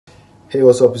Hey,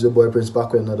 what's up? It's your boy Prince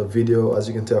back with another video. As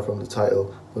you can tell from the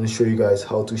title, I'm going to show you guys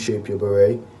how to shape your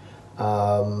beret.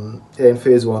 In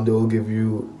phase one, they will give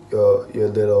you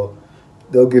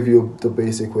they'll give you the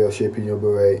basic way of shaping your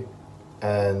beret,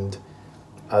 and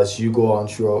as you go on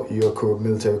throughout your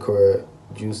military career,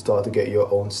 you start to get your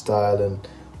own style and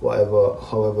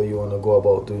however you want to go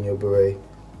about doing your beret.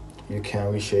 You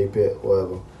can reshape it,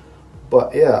 whatever.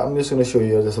 But yeah, I'm just going to show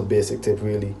you just a basic tip,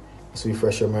 really, to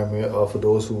refresh your memory for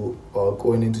those who are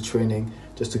going into training,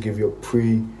 just to give you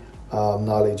a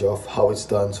knowledge of how it's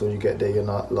done, so when you get there you're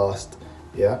not lost.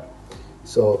 Yeah,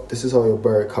 so this is how your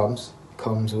beret comes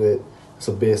with. It's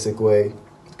a basic way.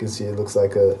 You can see it looks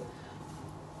like a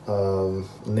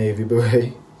navy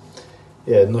beret.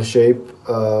 Yeah, no shape.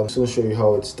 I'm just gonna show you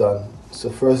how it's done. So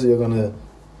first you're gonna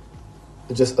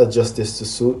just adjust this to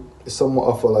suit. It's somewhat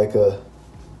of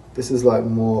this is like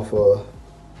more of a,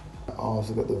 oh,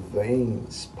 look at the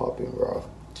veins popping, bro.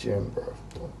 Gym, bro.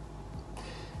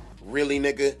 Really,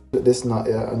 nigga? This knot,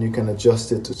 yeah, and you can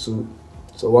adjust it to suit.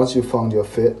 So once you found your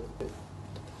fit,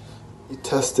 you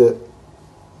test it.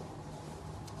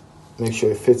 Make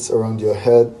sure it fits around your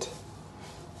head.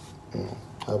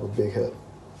 I have a big head.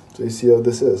 So you see how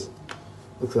this is?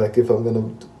 Looks like if I'm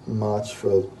gonna march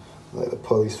for like the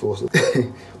police force.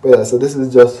 But yeah, so this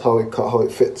is just how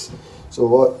it fits. So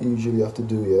what you usually have to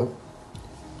do here,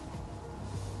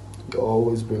 you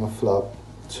always bring a flap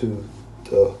to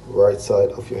the right side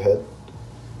of your head.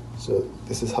 So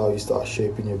this is how you start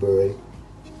shaping your beret,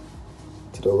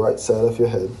 to the right side of your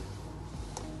head,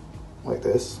 like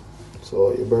this.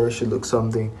 So your beret should look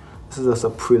something. This is just a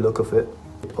pre-look of it,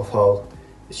 of how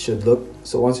it should look.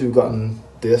 So once you've gotten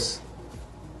this,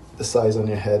 the size on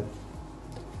your head,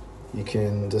 you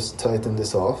can just tighten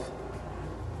this off.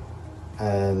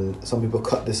 And some people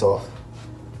cut this off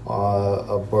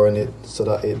or burn it so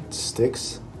that it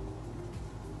sticks,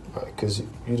 right? Because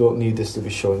you don't need this to be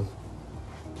showing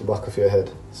the back of your head,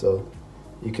 so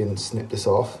you can snip this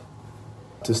off.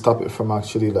 To stop it from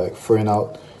actually like fraying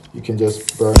out, you can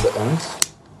just burn the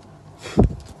ends.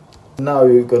 Now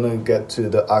you're gonna get to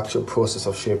the actual process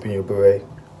of shaping your beret,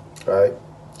 right?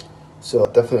 So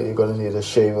definitely you're gonna need a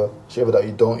shaver that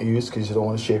you don't use, because you don't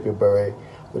want to shape your beret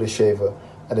with a shaver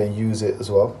and then use it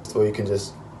as well, so you can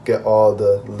just get all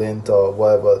the lint or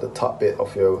whatever, the top bit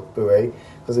of your beret,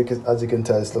 because as you can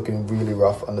tell, it's looking really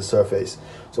rough on the surface.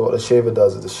 So what the shaver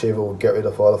does is the shaver will get rid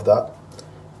of all of that.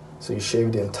 So you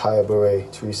shave the entire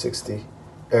beret 360,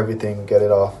 everything, get it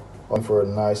off, for a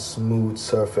nice smooth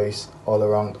surface all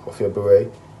around of your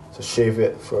beret. So shave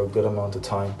it for a good amount of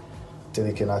time till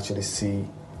you can actually see.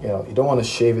 You know, you don't want to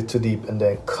shave it too deep and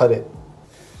then cut it.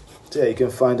 So yeah, you can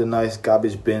find a nice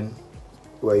garbage bin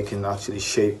where you can actually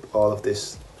shape all of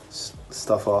this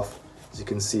stuff off. As you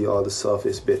can see, all the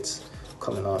surface bits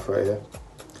coming off right here.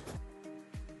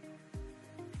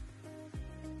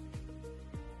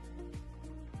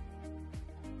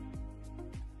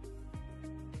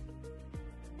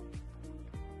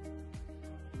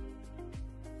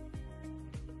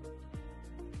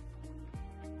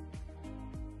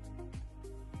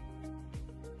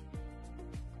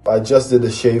 I just did the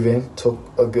shaving, took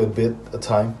a good bit of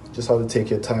time. Just have to take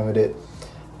your time with it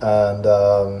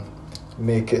and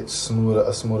make it as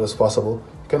smooth as possible.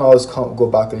 You can always go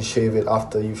back and shave it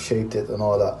after you've shaped it and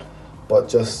all that, but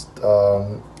just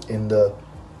in the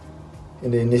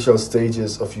initial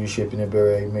stages of you shaping your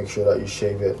beret, make sure that you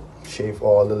shave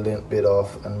all the lint bit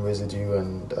off and residue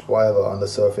and whatever on the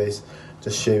surface.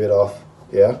 Just shave it off,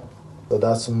 yeah. So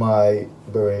that's my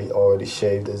beret already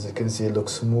shaved. As you can see, it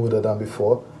looks smoother than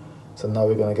before. So now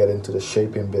we're gonna get into the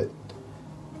shaping bit.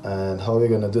 And how we're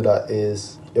gonna do that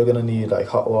is, you're gonna need like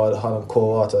hot and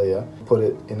cold water, yeah? Put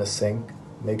it in a sink.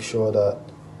 Make sure that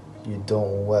you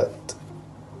don't wet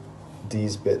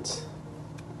these bits.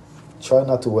 Try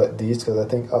not to wet these, because I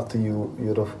think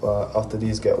after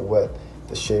these get wet,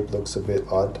 the shape looks a bit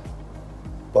odd.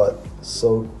 But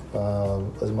soak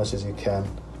as much as you can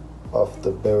of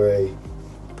the beret,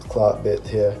 the cloth bit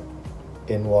here,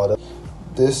 in water.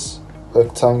 This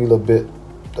rectangular bit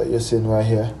that you're seeing right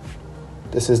here,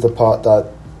 this is the part that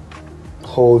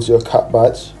holds your cap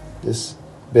badge. This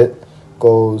bit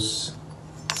goes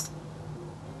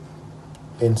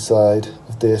inside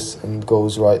of this and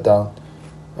goes right down,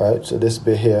 right? So this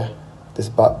bit here, this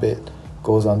back bit,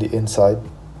 goes on the inside.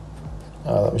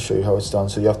 Let me show you how it's done.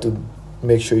 So you have to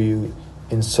make sure you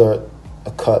insert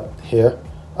a cut here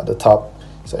at the top,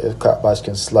 so your cap badge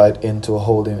can slide into a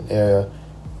holding area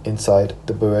inside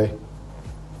the beret,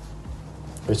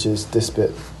 which is this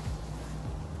bit.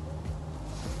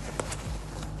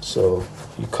 So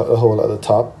you cut a hole at the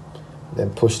top, then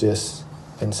push this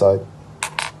inside.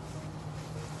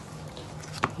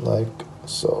 like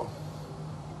so.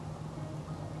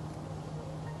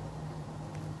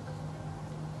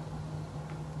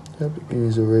 Yep, you can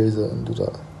use a razor and do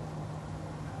that.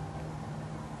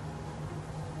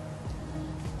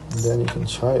 And then you can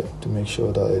try it to make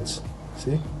sure that it's,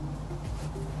 see,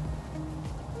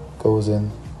 goes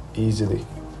in easily.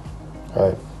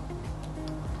 Right.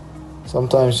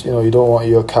 Sometimes, you know, you don't want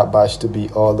your cap badge to be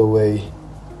all the way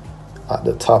at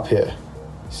the top here.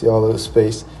 See all of the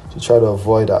space? So try to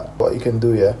avoid that. What you can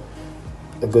do, yeah,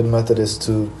 a good method is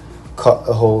to cut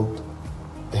a hole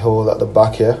at the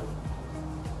back here,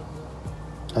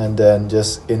 and then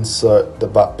just insert the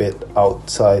back bit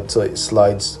outside so it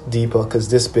slides deeper, because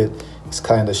this bit is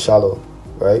kind of shallow,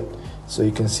 right? So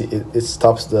you can see it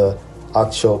stops the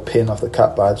actual pin of the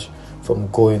cap badge from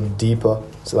going deeper,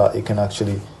 so that it can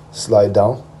actually slide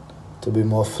down to be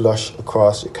more flush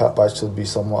across. Your cap badge should be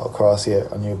somewhat across here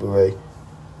on your beret,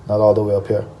 not all the way up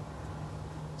here.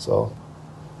 So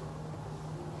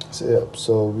yeah,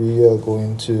 so we are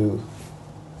going to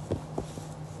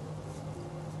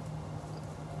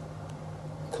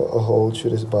cut a hole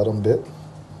through this bottom bit.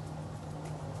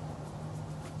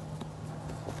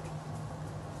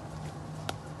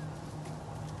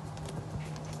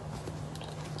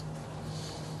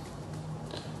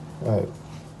 Right,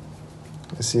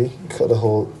 you see, cut a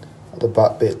hole at the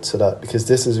back bit, so that, because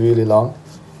this is really long,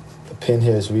 the pin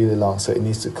here is really long, so it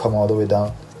needs to come all the way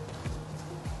down,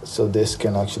 so this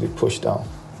can actually push down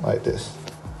like this.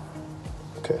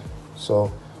 Okay,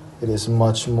 so it is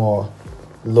much more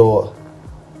lower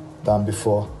than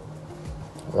before,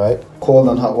 right? Cold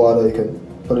and hot water, you can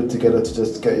put it together to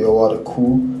just get your water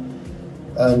cool,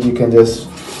 and you can just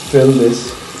fill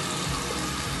this.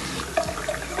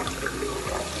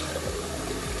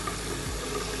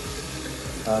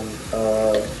 And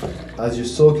as you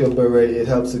soak your beret, it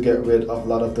helps to get rid of a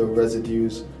lot of the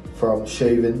residues from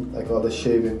shaving, like all the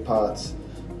shaving parts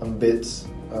and bits.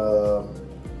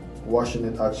 Washing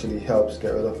it actually helps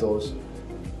get rid of those.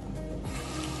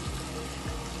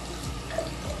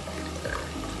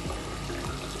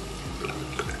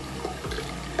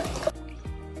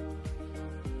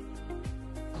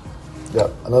 Yeah,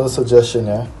 another suggestion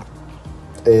here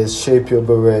is shape your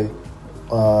beret.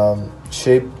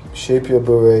 Shape your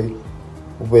beret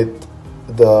with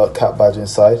the cap badge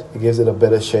inside. It gives it a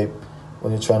better shape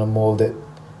when you're trying to mold it,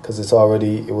 because it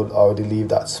would already leave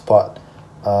that spot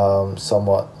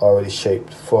somewhat already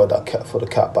shaped for the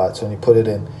cap badge. So when you put it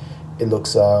in, it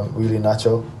looks really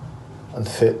natural and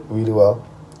fit really well.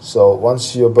 So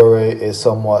once your beret is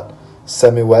somewhat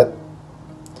semi-wet,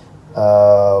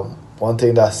 one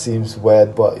thing that seems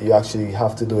weird, but you actually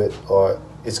have to do it, or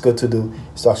it's good to do,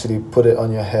 is to actually put it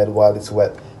on your head while it's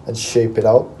wet and shape it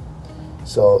out.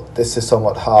 So this is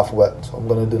somewhat half wet. So what I'm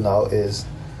going to do now is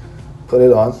put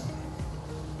it on.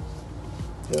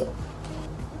 Yeah.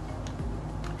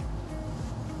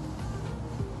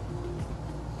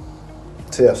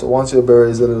 So yeah, so once your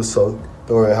beret is a little soaked,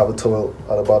 don't worry, I have a towel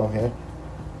at the bottom here,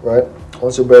 right?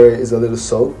 Once your beret is a little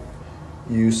soaked,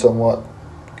 you somewhat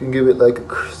can give it like a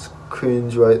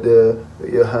cringe right there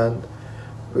with your hand,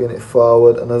 bring it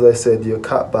forward, and as I said, your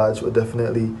cap badge will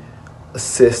definitely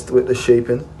assist with the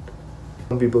shaping.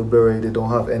 Some people beret, they don't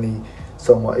have any,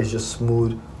 somewhat it's just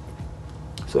smooth.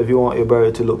 So if you want your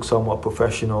beret to look somewhat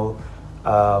professional,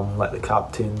 like the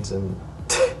captains and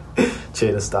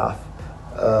chain of staff,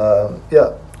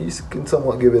 yeah, you can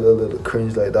somewhat give it a little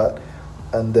cringe like that,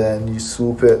 and then you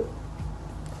swoop it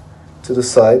to the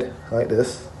side like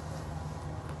this.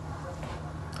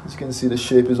 As you can see, the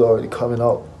shape is already coming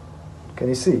out. Can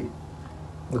you see?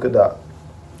 Look at that.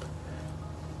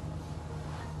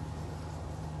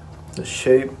 The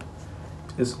shape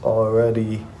is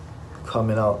already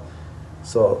coming out.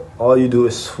 So all you do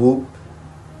is swoop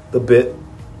the bit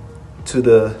to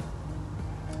the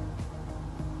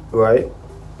right,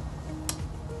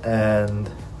 and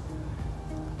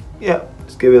yeah,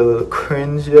 just give it a little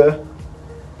cringe here,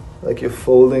 like you're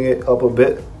folding it up a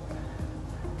bit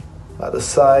at the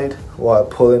side while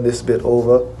pulling this bit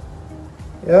over.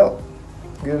 Yeah,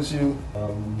 gives you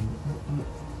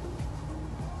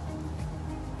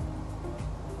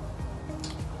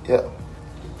yeah,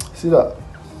 see that?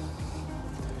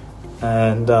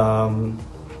 And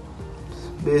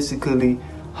basically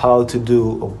how to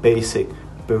do a basic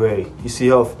beret. You see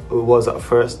how it was at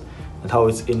first and how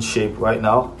it's in shape right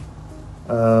now.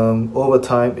 Over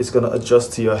time it's going to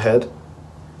adjust to your head.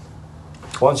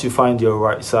 Once you find your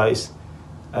right size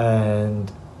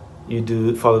and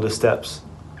you follow the steps,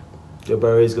 your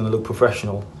beret is going to look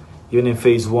professional. Even in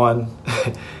phase one,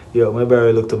 yo, my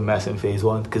beret looked a mess in phase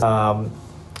one, because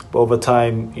But over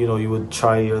time, you know, you would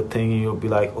try your thing and you'll be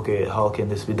like, okay, how can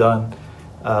this be done?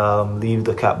 Leave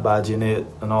the cap badge in it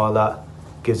and all that.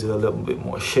 Gives it a little bit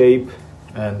more shape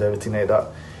and everything like that.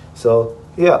 So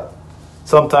yeah,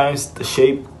 sometimes the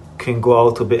shape can go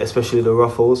out a bit, especially the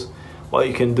ruffles. What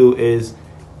you can do is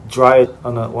dry it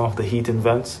on one of the heating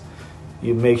vents.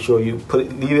 You make sure you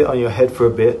leave it on your head for a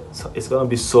bit. So it's gonna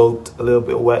be soaked, a little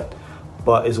bit wet,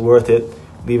 but it's worth it.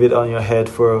 Leave it on your head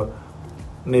for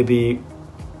maybe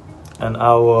an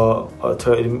hour or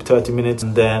 30 minutes,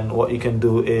 and then what you can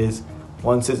do is,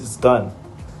 once it's done,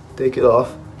 take it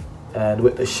off, and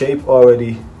with the shape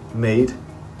already made,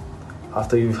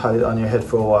 after you've had it on your head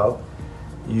for a while,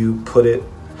 you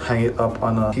hang it up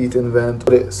on a heating vent,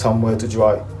 put it somewhere to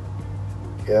dry.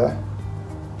 Yeah,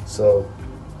 so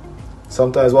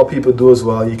sometimes what people do as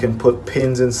well, you can put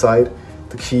pins inside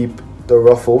to keep the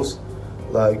ruffles,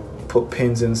 like put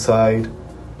pins inside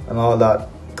and all that.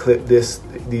 Clip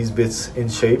these bits in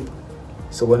shape,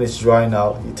 so when it's dry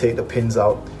now, you take the pins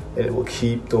out and it will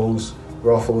keep those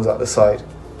ruffles at the side.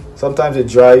 Sometimes it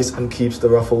dries and keeps the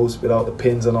ruffles without the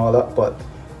pins and all that, but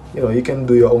you know, you can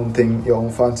do your own thing, your own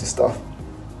fancy stuff.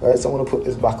 All right, so I'm going to put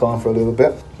this back on for a little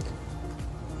bit.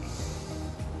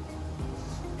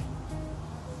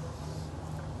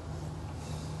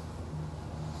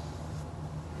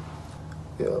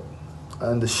 Yeah,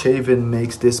 and the shaving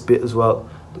makes this bit as well,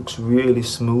 looks really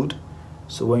smooth.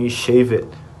 So when you shave it,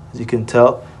 as you can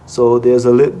tell, so there's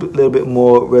a little bit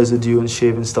more residue and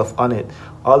shaving stuff on it.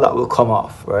 All that will come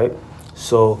off, right?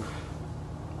 So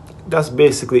that's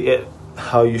basically it,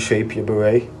 how you shape your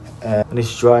beret. And when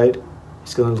it's dried,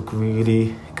 it's gonna look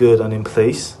really good and in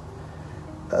place.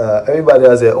 Everybody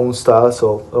has their own style,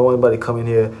 so I don't want anybody coming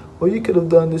here, oh, you could have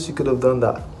done this, you could have done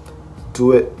that.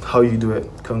 Do it how you do it.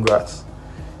 Congrats.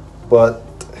 But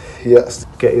yes,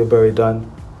 get your beret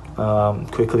done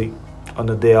quickly on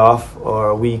the day off or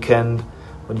a weekend,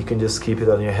 when you can just keep it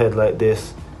on your head like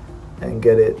this and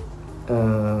get it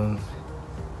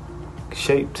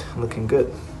shaped, looking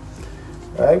good.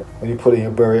 Right, when you put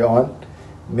your beret on,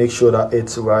 make sure that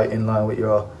it's right in line with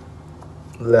your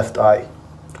left eye.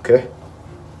 Okay,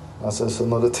 that's just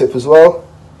another tip as well.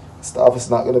 Staff is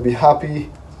not going to be happy,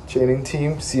 training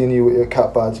team, seeing you with your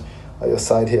cap badge at your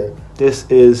side here. This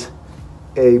is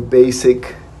a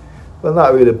basic, well,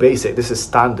 not really basic, this is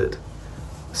standard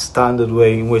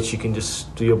way in which you can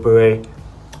just do your beret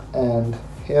and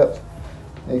yep,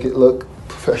 make it look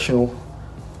professional,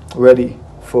 ready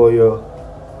for your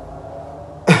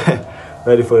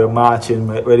ready for your marching,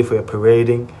 ready for your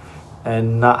parading,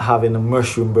 and not having a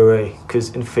mushroom beret,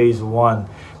 because in phase 1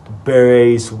 the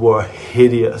berets were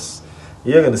hideous.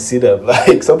 You're gonna see them,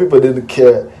 like some people didn't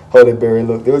care how the beret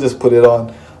looked, they would just put it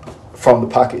on from the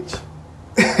package.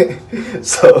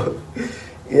 So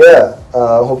yeah,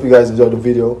 I hope you guys enjoyed the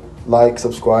video. Like,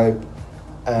 subscribe,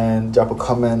 and drop a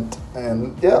comment,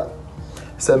 and yeah,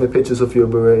 send me pictures of your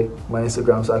beret, my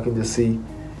Instagram, so I can just see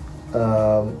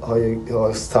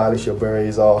how stylish your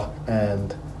berets are.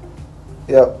 And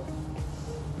yeah,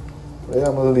 I'm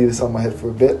gonna leave this on my head for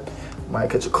a bit. Might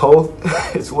catch a cold.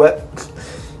 It's wet,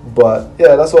 but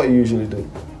yeah, that's what you usually do.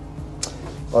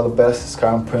 All the best. It's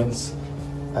Karen Prince.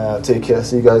 Take care.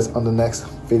 See you guys on the next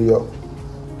video.